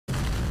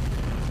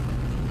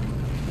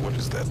What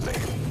is that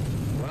name?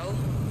 Well,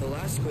 the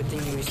last squid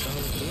thing we saw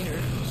was cleaner,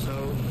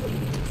 so...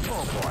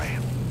 Oh boy.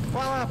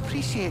 While I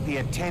appreciate the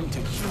attempt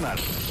at humor,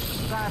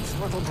 that,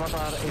 little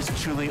brother, is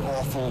truly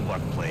awful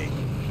wordplay.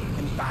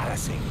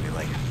 Embarrassing,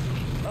 really.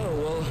 Oh,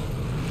 well,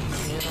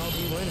 can't all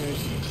be winners.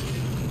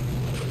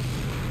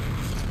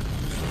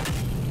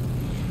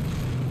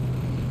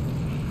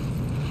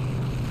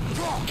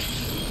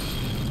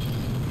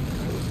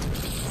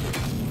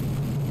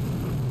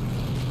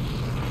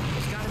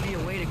 There's gotta be a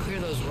way to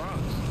clear those rocks.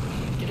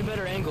 Get a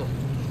better angle.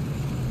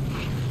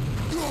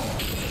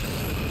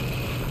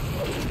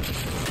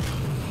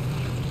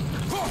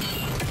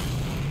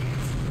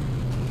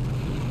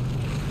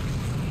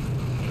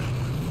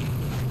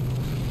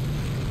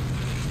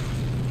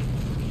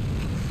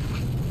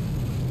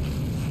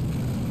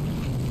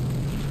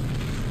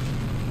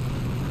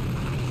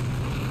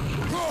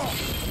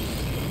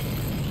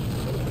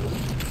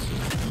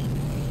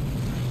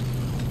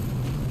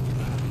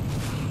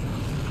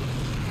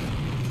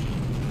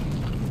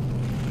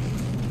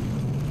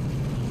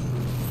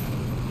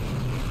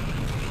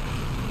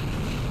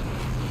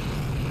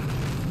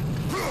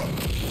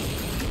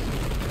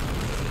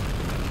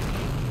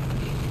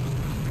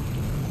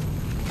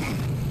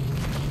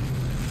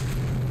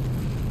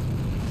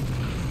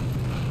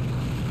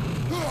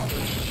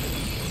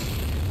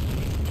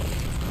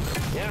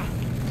 Yeah,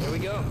 here we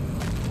go.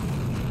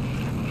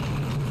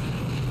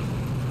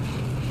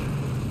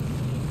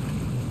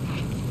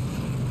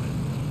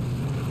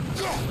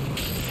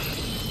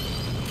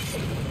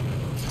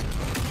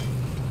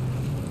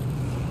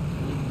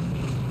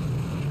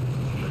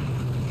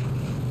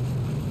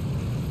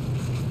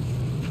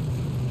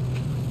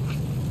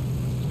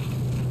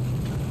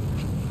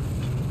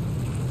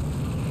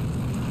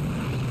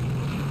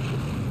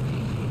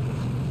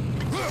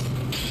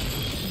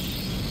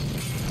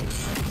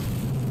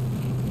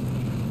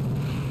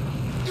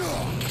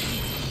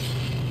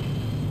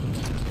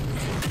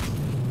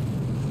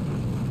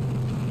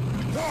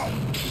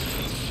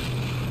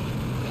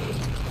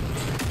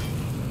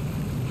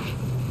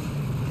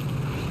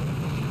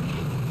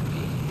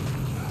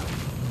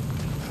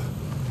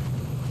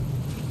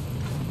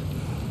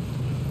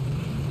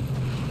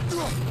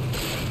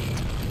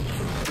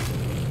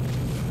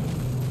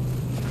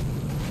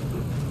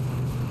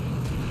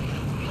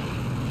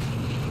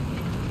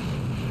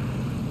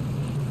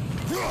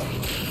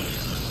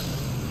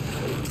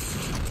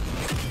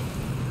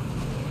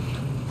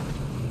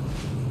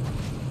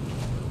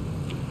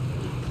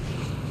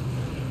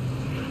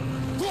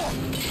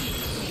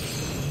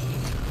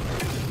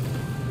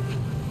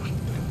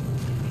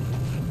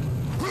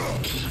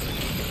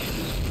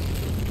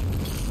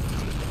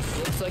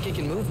 Looks like it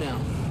can move now,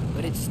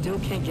 but it still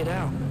can't get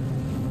out.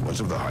 Much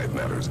of the hive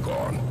matter is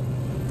gone.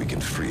 We can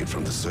free it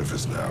from the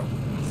surface now.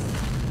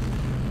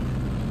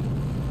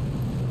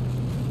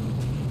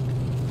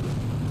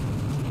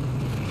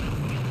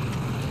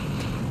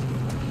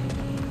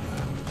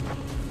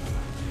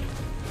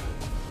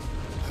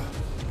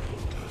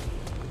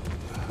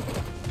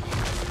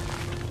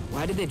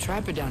 Why did they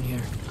trap it down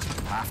here?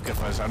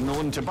 Half-giffers are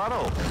known to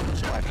burrow,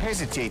 so I'd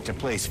hesitate to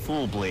place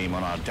full blame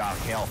on our dark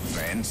elf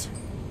friends.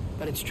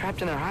 But it's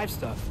trapped in their hive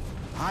stuff.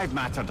 Hive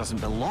matter doesn't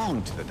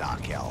belong to the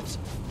Dark Elves,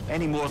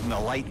 any more than the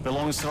light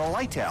belongs to the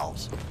Light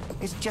Elves.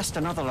 It's just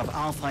another of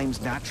Alfheim's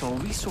natural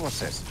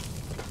resources,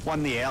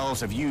 one the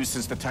Elves have used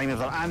since the time of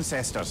their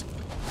ancestors.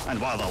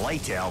 And while the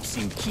Light Elves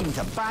seem keen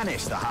to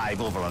banish the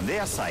hive over on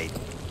their side,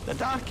 the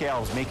Dark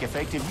Elves make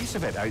effective use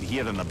of it out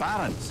here in the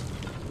Barrens.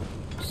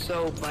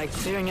 So, by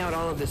clearing out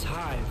all of this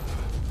hive,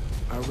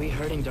 are we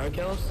hurting Dark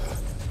Elves?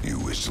 You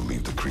wish to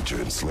leave the creature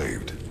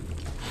enslaved?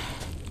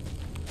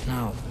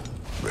 No.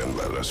 Then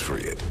let us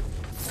free it.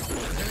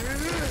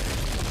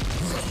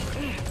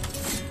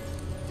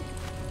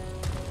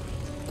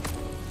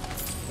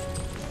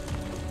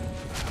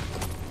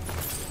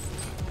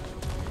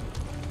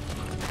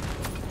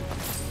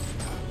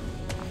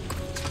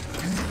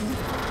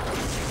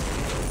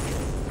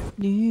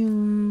 Di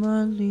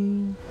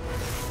mali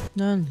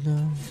na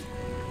lang.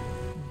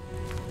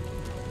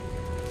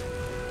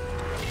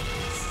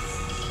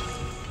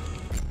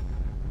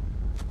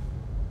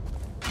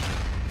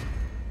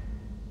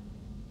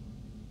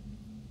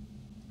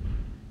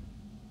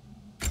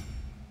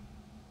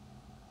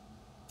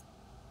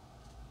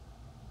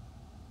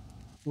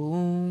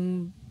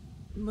 Kung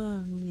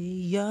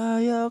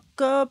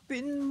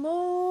maniyayakapin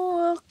mo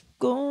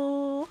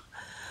ako,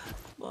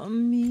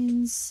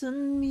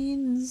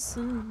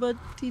 paminsan-minsan ba't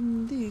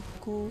hindi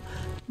ko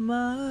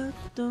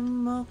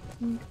matamak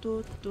ang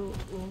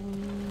totoong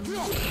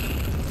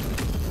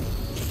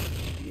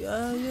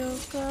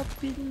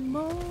yayakapin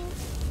mo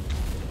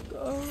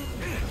ako?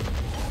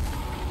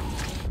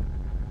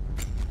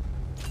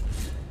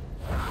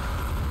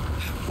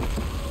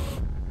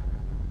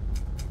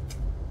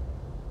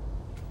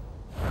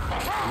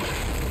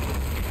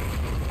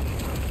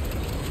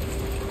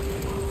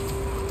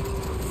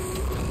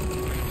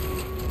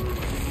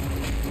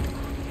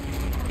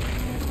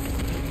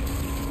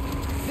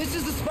 This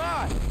is the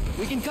spot!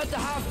 We can cut the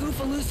half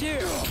Goofa loose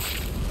here!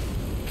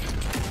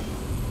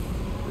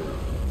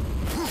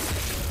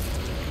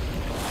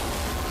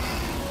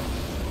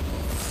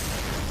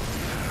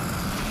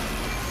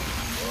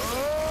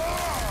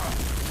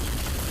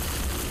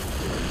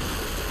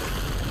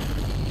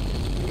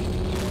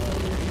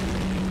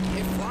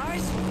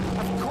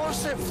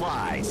 course it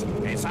flies.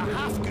 It's a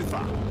half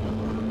goofer.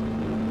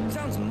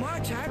 Sounds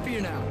much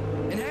happier now.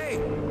 And hey,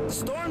 the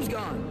storm's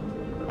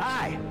gone.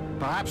 Aye,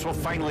 perhaps we'll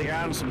finally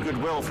earn some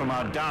goodwill from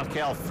our dark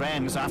elf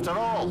friends after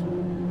all.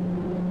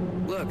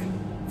 Look,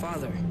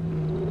 Father,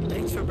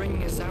 thanks for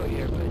bringing us out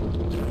here, but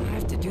you don't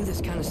have to do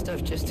this kind of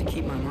stuff just to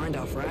keep my mind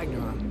off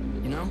Ragnarok,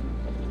 you know?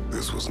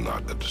 This was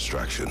not a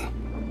distraction.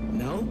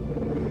 No?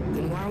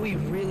 Then why are we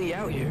really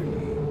out here?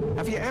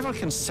 Have you ever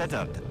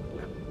considered?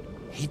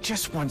 He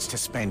just wants to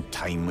spend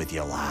time with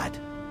you, lad.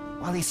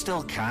 While he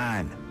still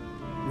can.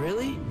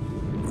 Really?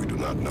 We do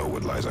not know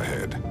what lies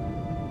ahead.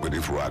 But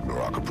if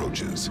Ragnarok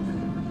approaches,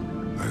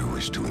 I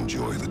wish to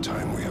enjoy the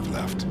time we have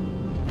left.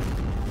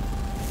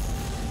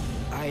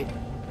 I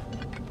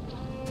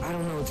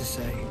don't know what to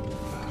say.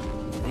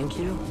 Thank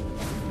you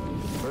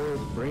for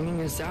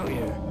bringing us out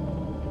here.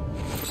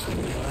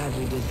 I'm glad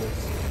we did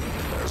this.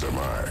 As am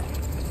I.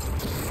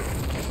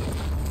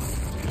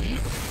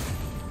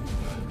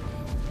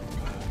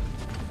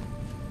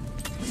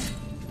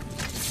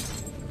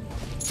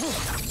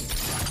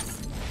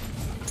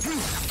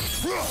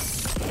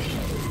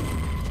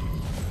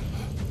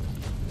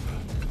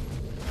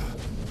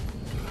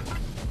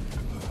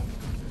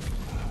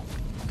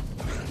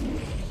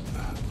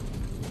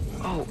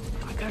 Oh,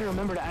 I gotta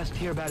remember to ask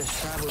Tyr about his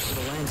travels to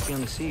the lands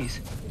beyond the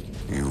seas.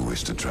 You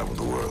wish to travel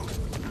the world?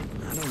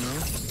 I don't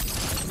know.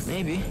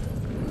 Maybe.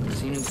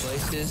 See new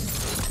places.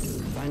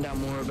 Find out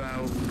more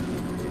about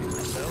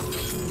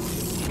myself.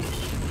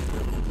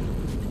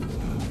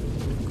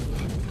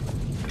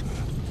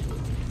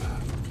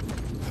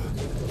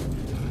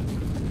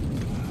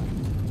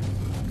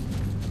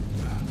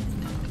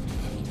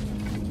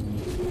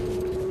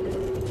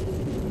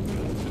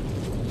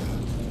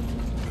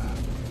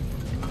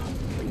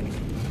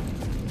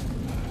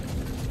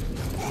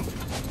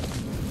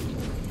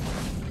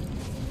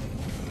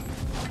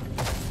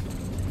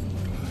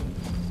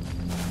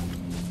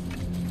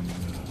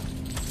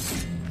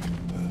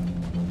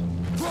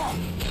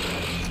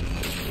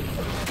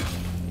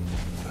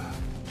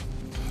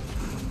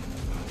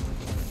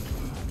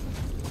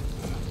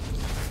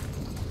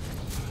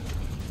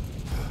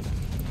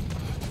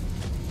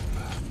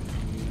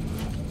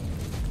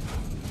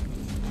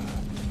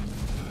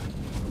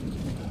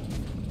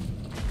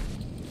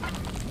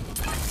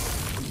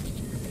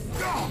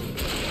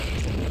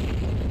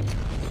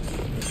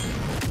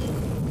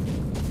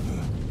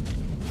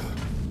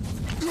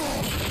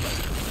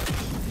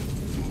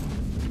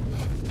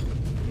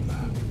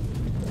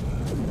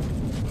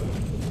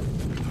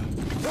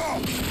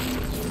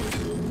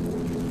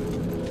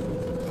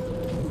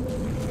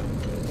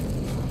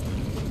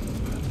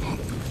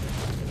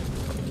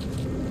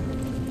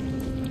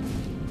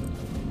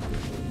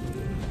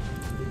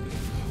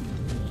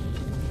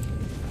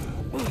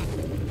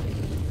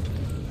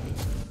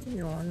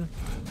 Yun.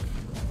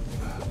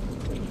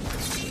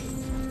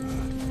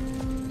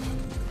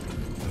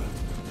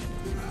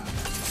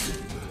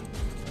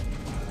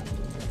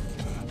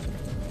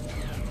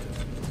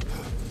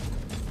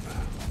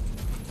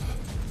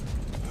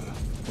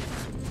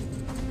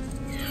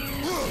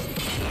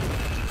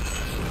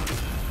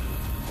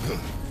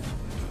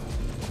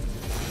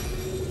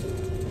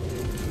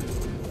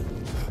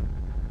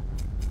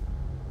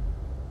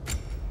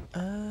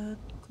 At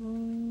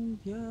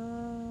kung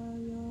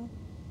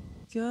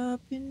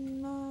yakapin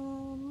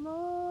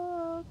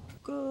mo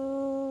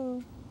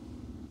ako,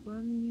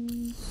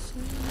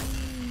 paminsan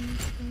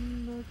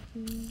kung ba't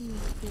hindi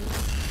ko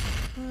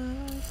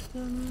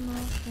matama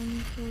kung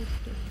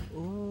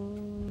totoo.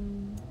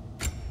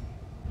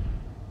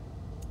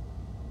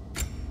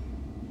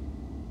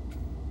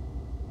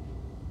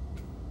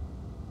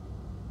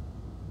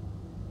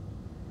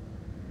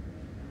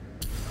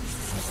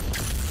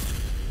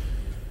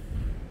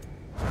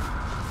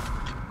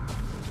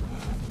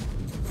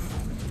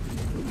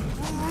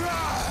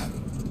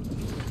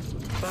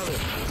 Father,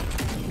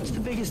 what's the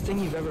biggest thing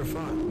you've ever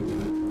fought?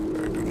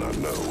 I do not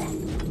know.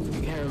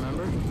 You can't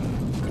remember?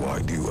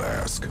 Why do you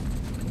ask?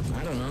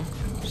 I don't know.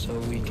 So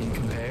we can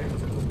compare?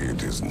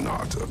 It is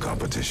not a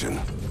competition.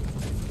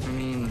 I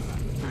mean,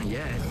 not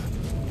yet.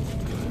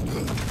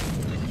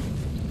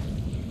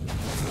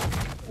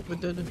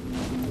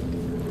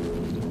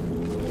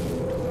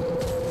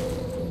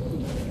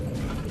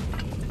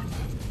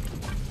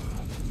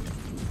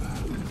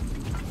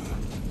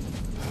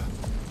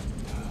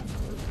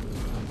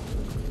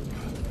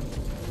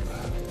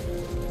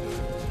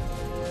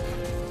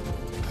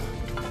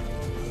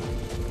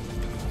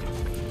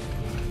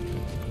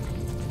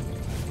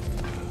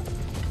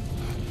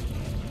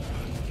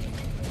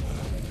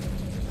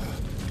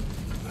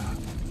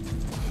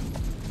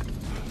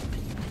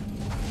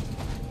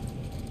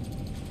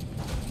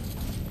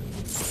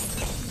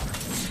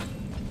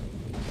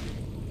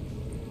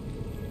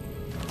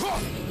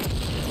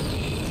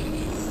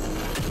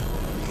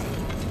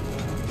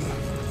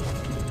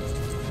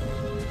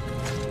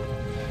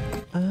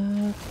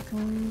 At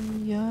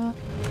kung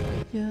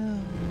yakapin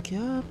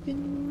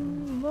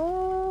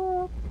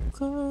mo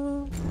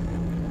ako.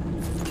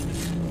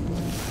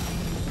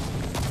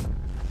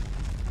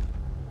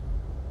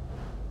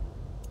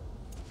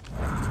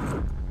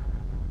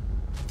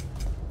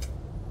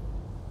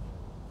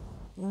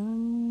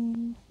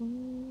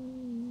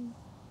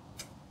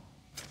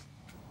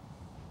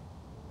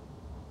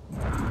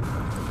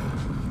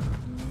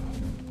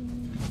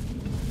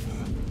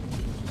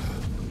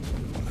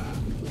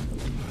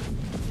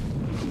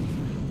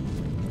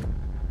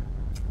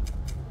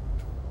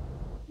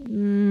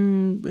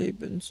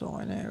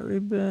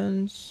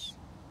 Ribbons.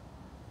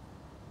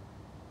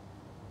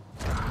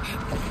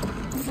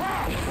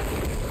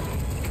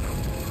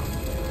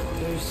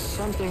 There's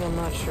something I'm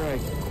not sure I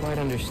quite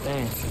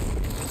understand.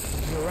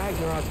 In the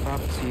Ragnarok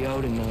prophecy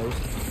Odin knows,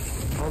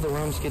 all the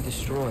realms get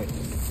destroyed,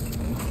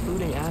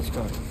 including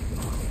Asgard.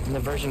 In the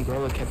version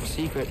Groa kept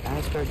secret,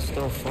 Asgard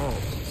still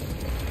falls.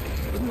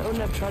 Wouldn't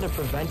Odin have tried to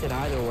prevent it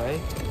either way?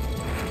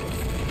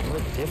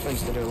 What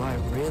difference did her lie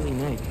really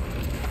make?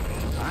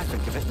 I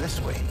think of it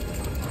this way.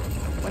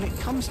 When it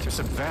comes to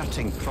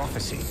subverting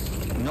prophecy,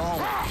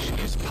 knowledge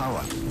is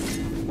power.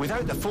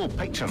 Without the full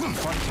picture and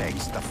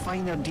context, the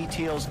finer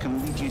details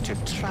can lead you to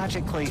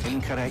tragically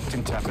incorrect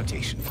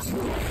interpretations.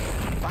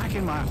 Back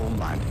in my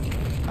homeland,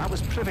 I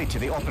was privy to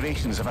the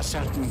operations of a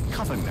certain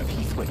coven of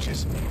heath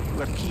witches who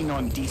were keen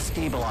on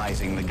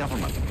destabilizing the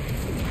government.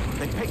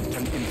 They picked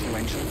an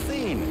influential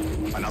thane,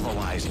 an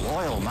otherwise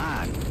loyal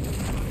man,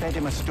 and fed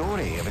him a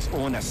story of his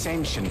own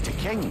ascension to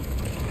king.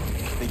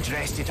 They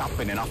dressed it up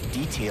in enough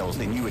details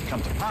they knew would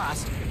come to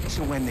pass,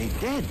 so when they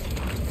did,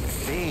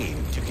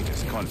 Thane took it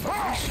as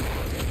confirmation.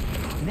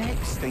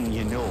 Next thing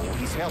you know,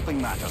 he's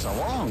helping matters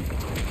along.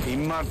 He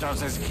murders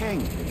his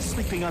king,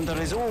 sleeping under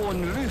his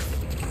own roof.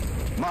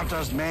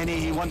 Murders many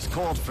he once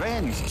called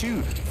friends,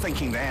 too,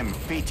 thinking them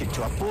fated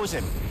to oppose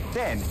him.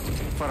 Then,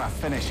 for a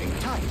finishing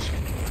touch,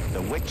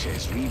 the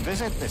witches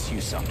revisit this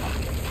usurper.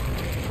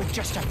 With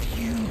just a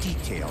few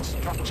details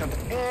structured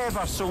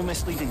ever so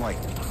misleadingly,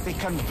 they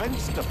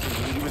convinced the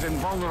fool he was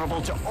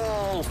invulnerable to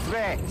all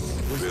threats.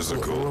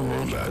 Physical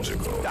or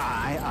magical?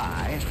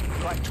 Aye,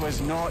 but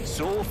 'twas not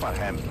so for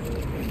him.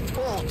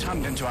 All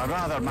turned into a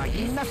rather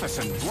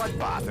magnificent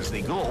bloodbath as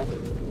they go.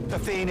 The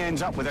Thane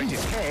ends up without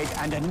his head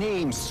and a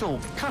name so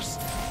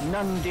cursed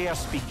none dare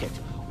speak it.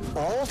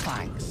 All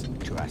thanks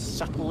to a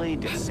subtly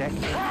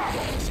deceptive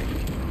prophecy.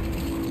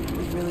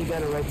 We really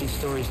gotta write these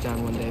stories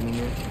down one day,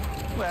 Mimir.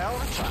 Well,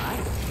 I try.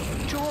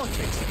 Jaw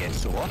tends to get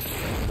sore,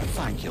 but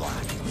thank you,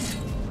 lad.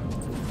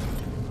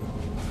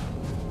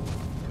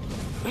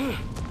 Here.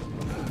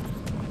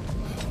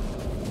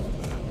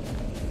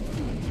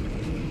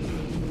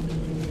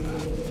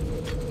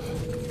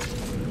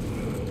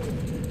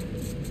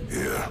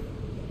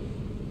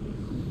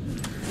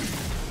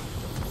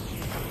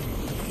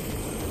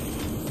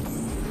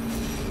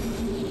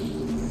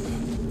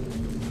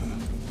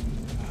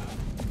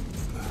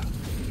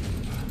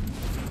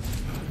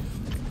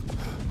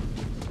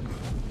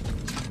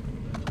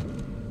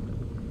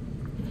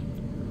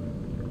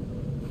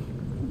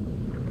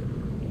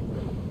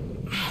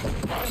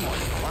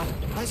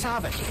 Let's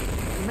have it.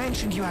 You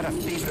mentioned you had a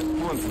favorite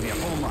poem from your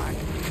homeland.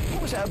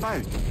 What was it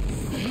about?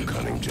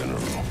 Cunning general.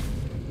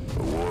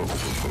 A war over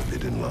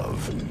forbidden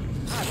love.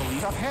 I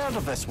believe I've heard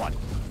of this one.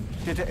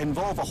 Did it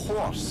involve a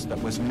horse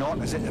that was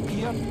not as it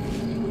appeared?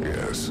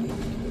 Yes.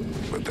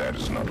 But that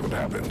is not what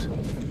happened.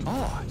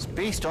 Oh, it's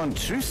based on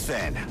truth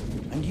then.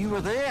 And you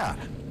were there.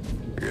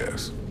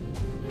 Yes.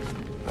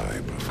 I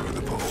prefer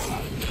the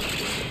poem.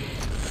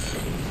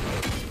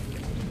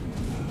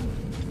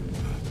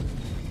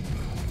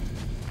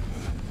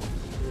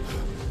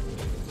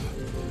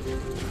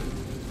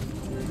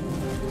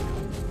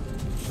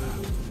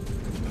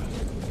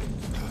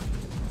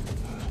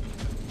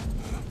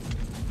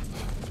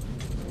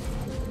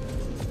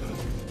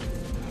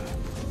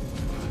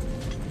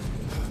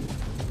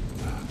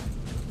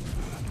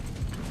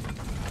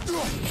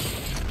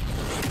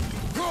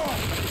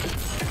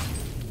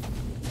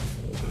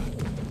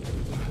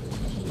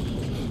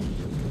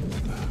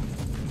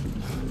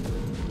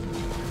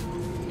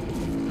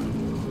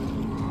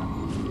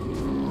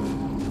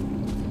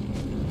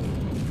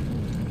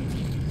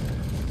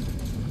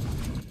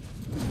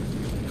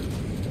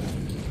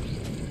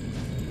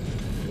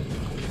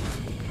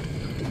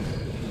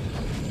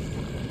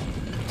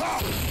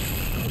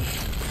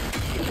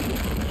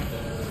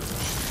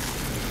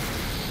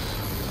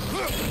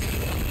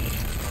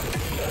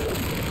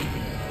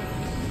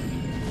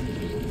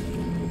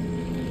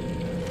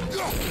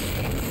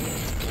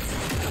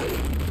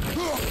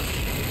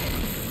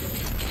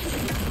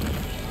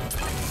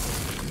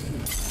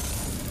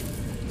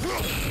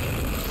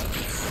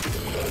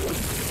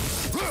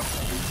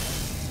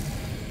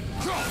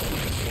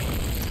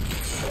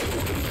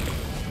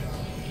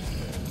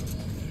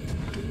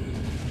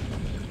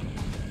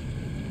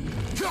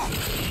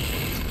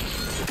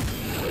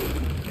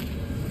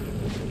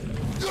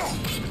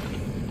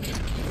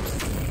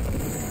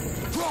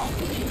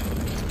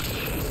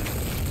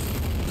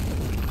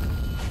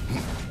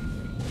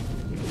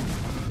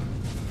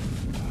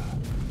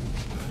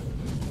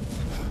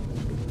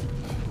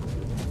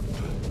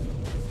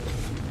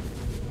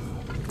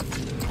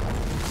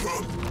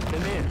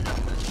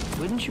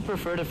 Wouldn't you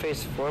prefer to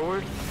face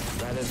forward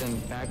rather than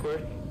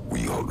backward?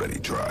 We already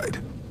tried.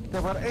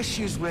 There were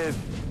issues with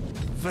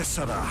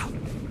viscera.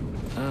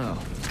 Oh.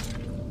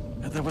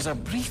 There was a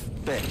brief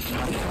bit, and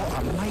I thought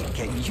I might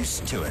get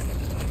used to it.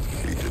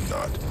 He did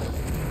not.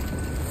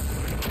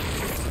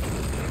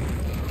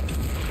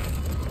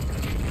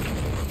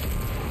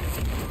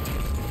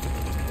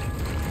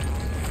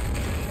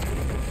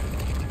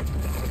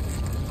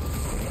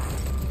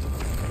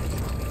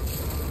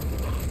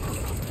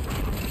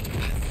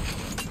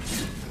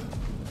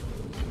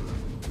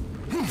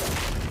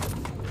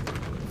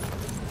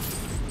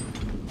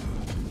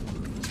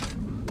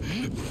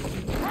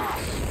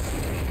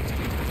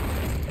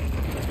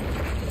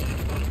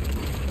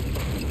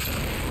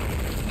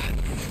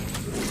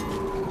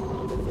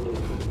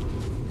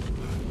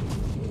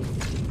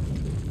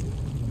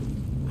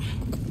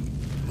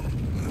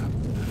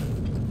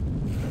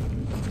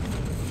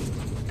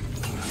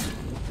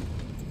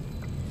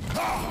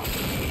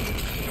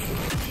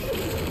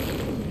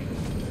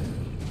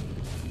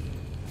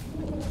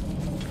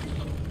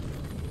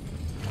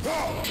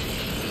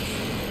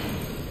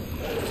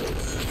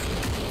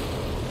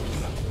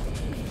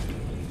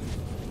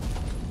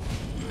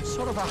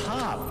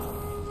 harp.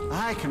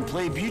 I can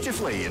play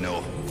beautifully, you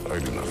know. I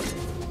do not,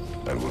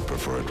 and would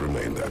prefer it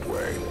remain that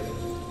way.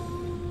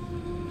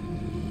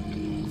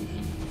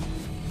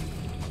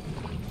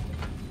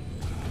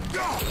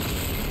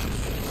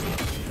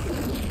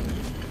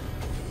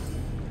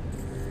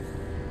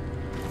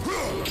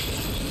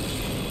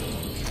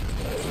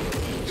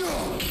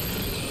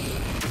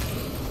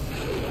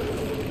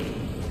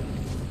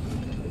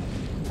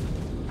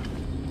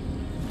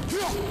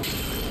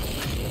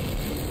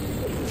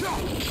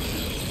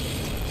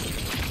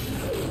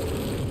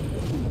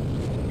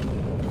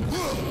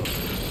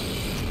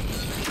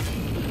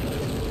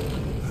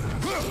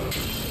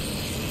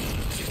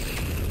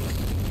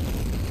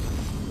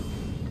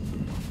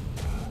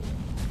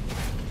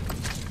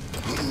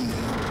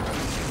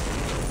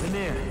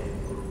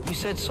 You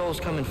said souls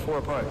come in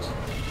 4 parts.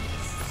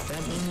 Does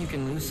that mean you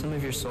can lose some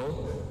of your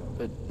soul,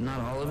 but not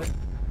all of it?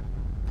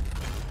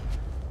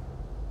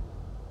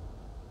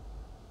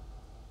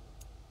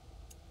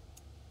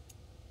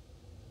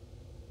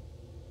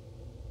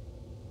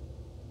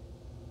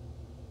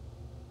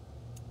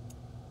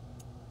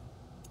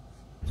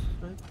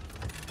 Right.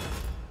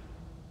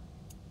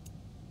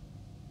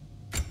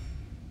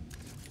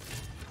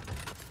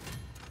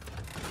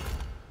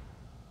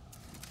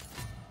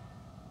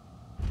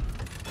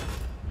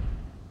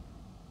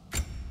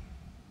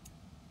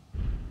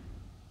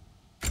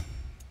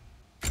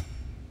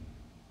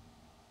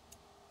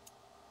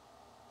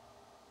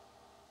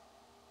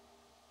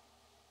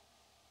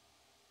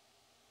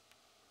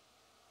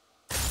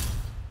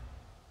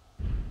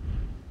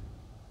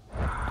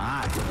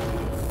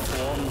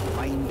 Form,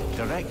 mind,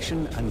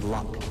 direction, and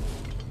luck.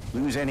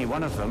 Lose any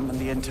one of them and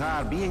the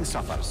entire being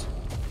suffers.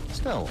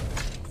 Still,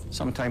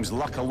 sometimes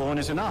luck alone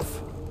is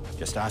enough.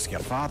 Just ask your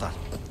father.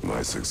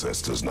 My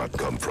success does not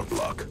come from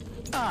luck.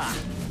 Ah,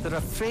 the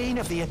refrain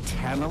of the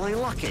eternally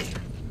lucky.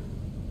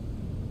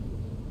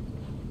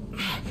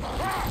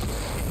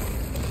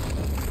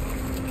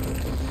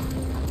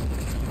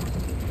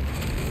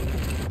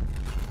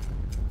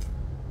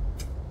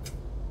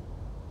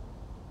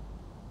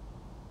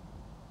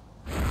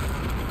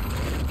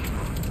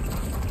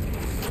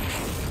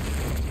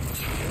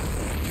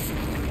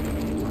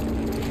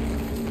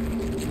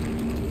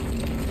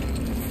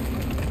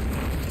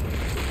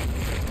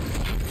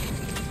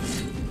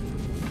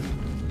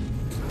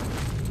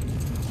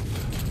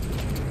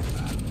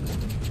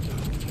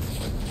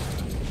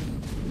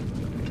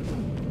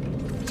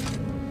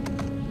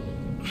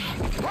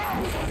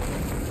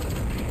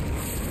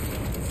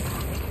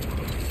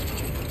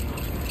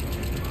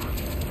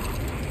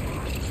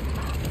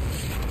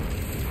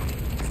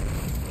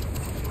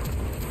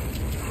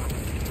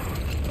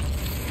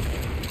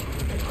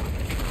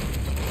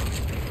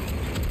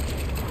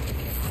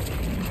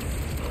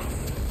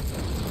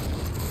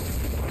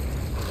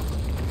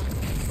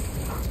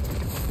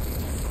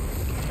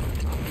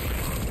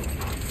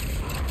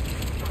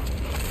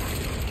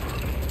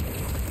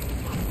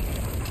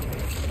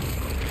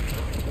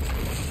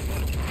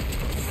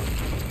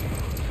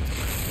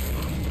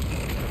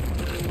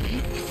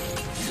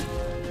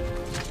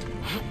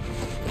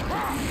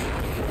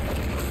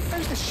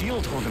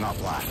 Shield holding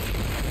up, lad.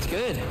 It's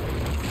good.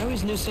 I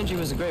always knew Sindri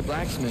was a great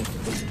blacksmith.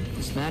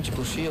 This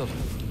magical shield,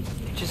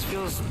 it just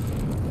feels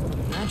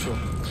natural.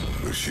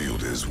 The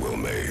shield is well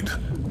made,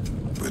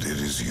 but it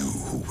is you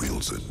who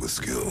wields it with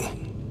skill.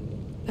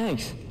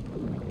 Thanks.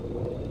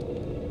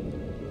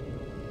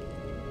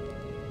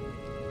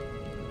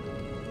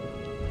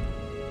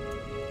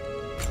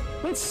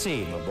 Let's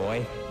see, my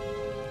boy.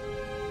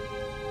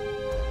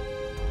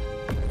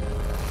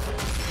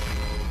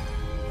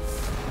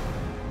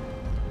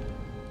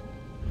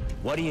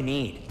 What do you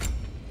need?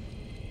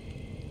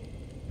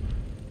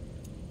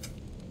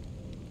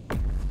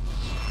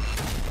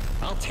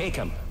 I'll take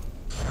him.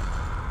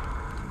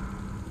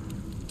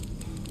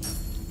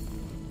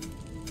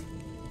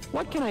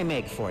 What can I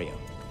make for you?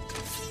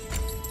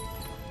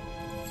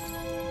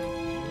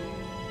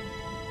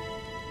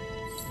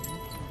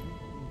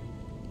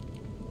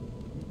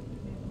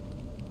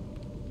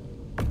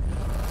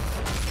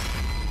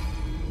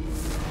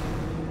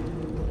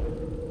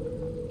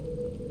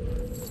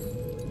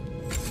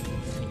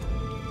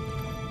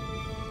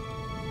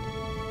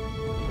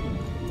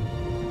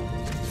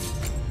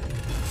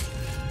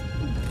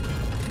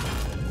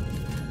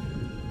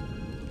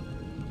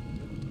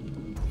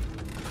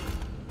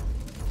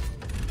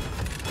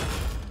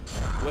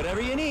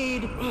 Whatever you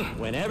need,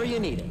 whenever you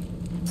need it.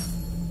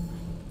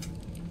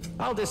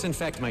 I'll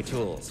disinfect my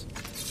tools.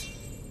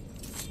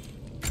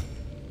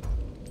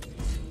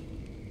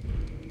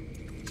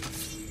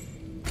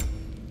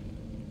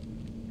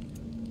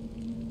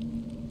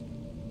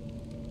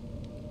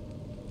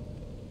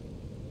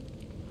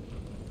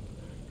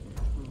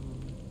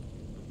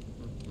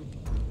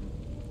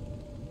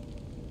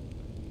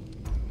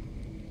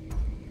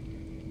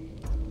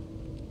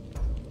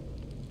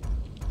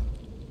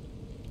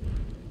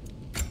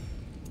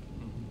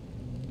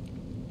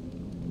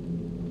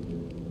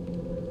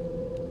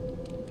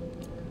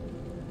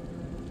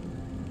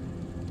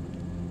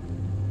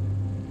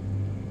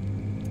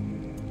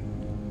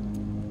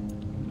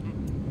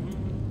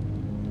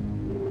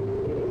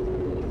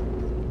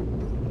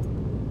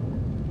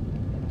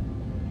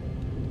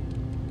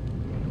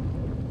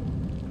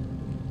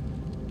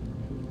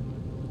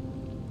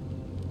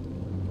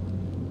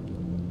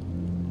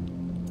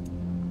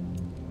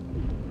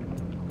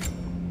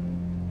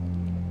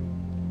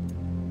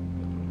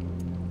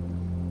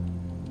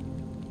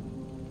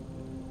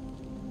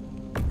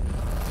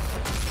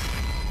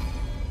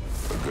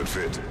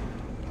 fit.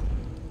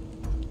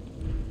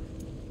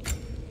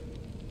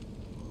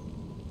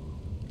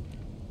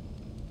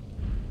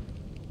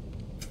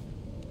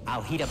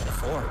 I'll heat up the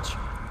forge.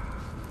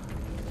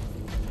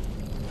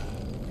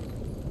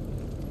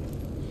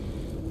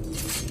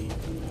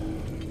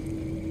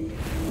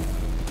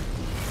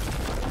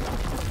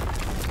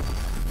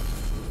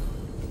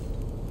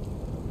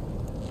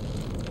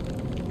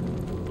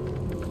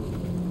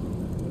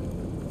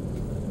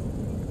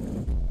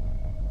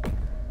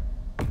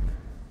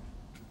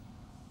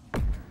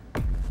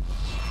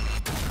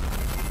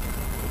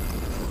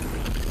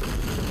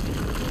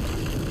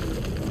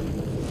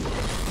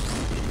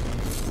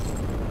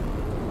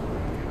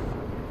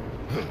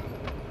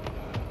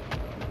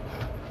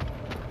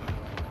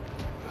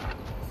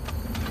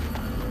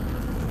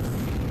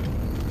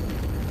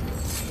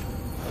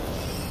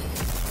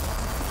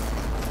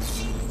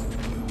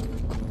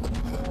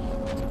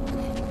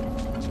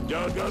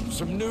 Dug up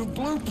some new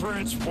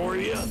blueprints for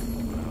you.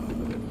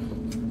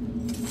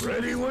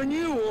 Ready when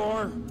you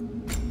are.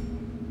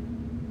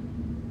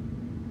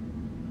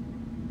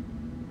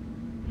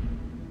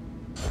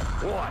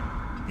 What?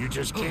 You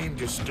just came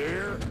to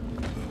stare?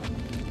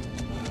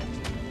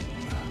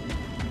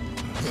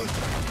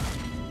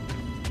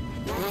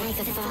 Like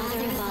the father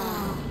of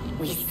all,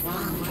 we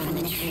swung from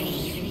the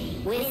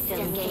tree.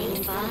 Wisdom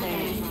gained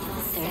father,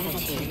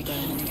 servitude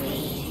gained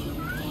we.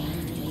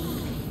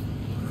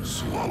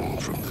 Swung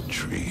from the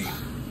tree.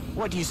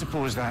 What do you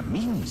suppose that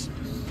means?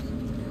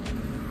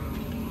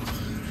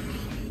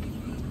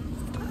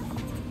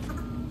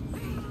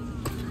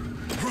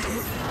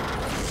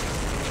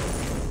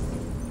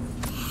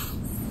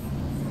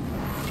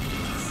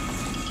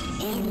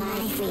 In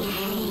life we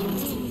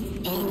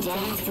hanged, in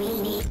death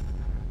we need.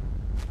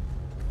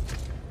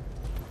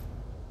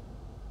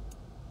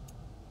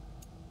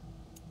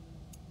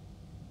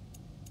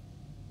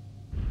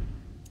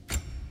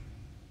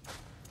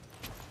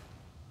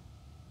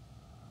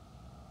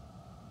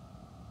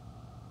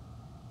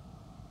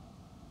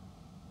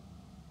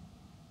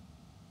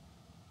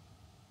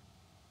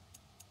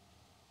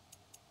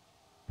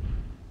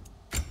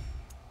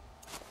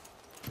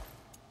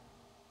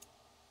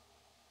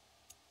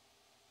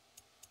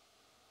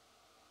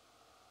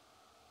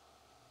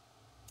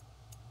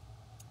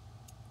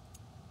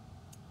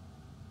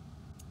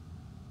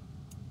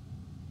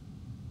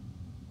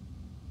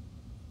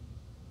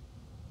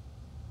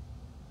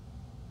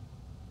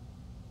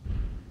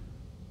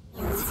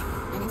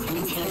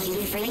 Until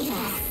you freed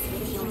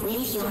us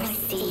with your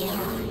steel.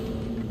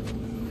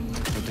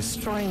 By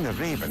destroying the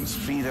ravens,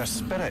 free their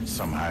spirits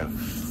somehow.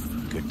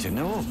 Good to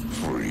know.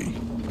 Free.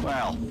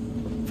 Well,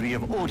 free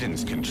of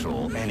Odin's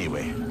control,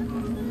 anyway.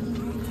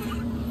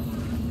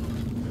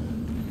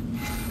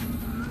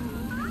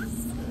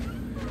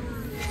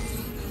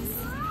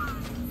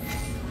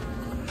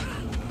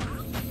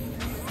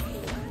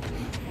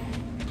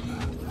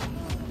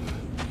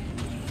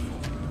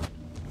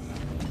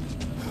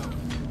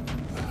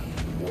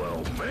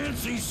 Well,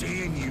 fancy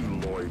seeing you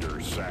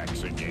loiter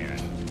sacks again.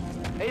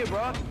 Hey,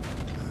 bro.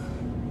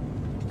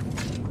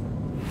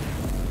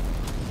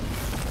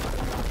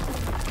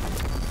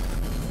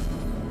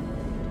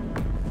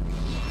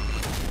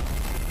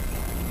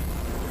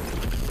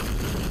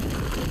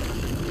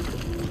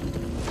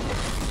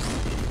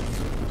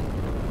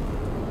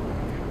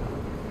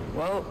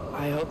 Well,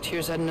 I hope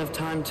Tyr's had enough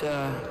time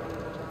to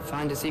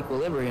find its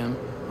equilibrium,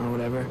 or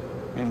whatever.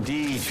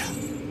 Indeed.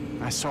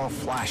 I saw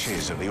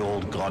flashes of the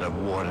old god of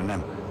war in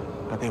him,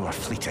 but they were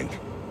fleeting.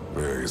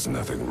 There is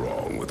nothing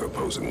wrong with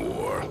opposing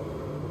war,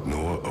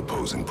 nor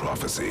opposing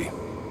prophecy.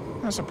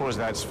 I suppose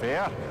that's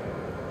fair.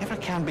 Never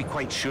can be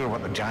quite sure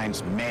what the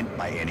Giants meant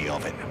by any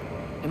of it.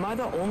 Am I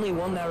the only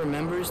one that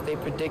remembers they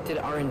predicted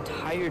our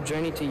entire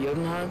journey to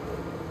Jotunheim?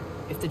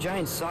 If the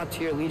Giants saw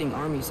Tyr leading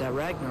armies at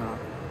Ragnarok,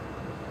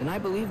 then I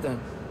believe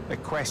them. The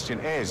question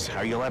is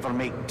how you'll ever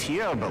make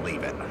Tyr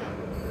believe it.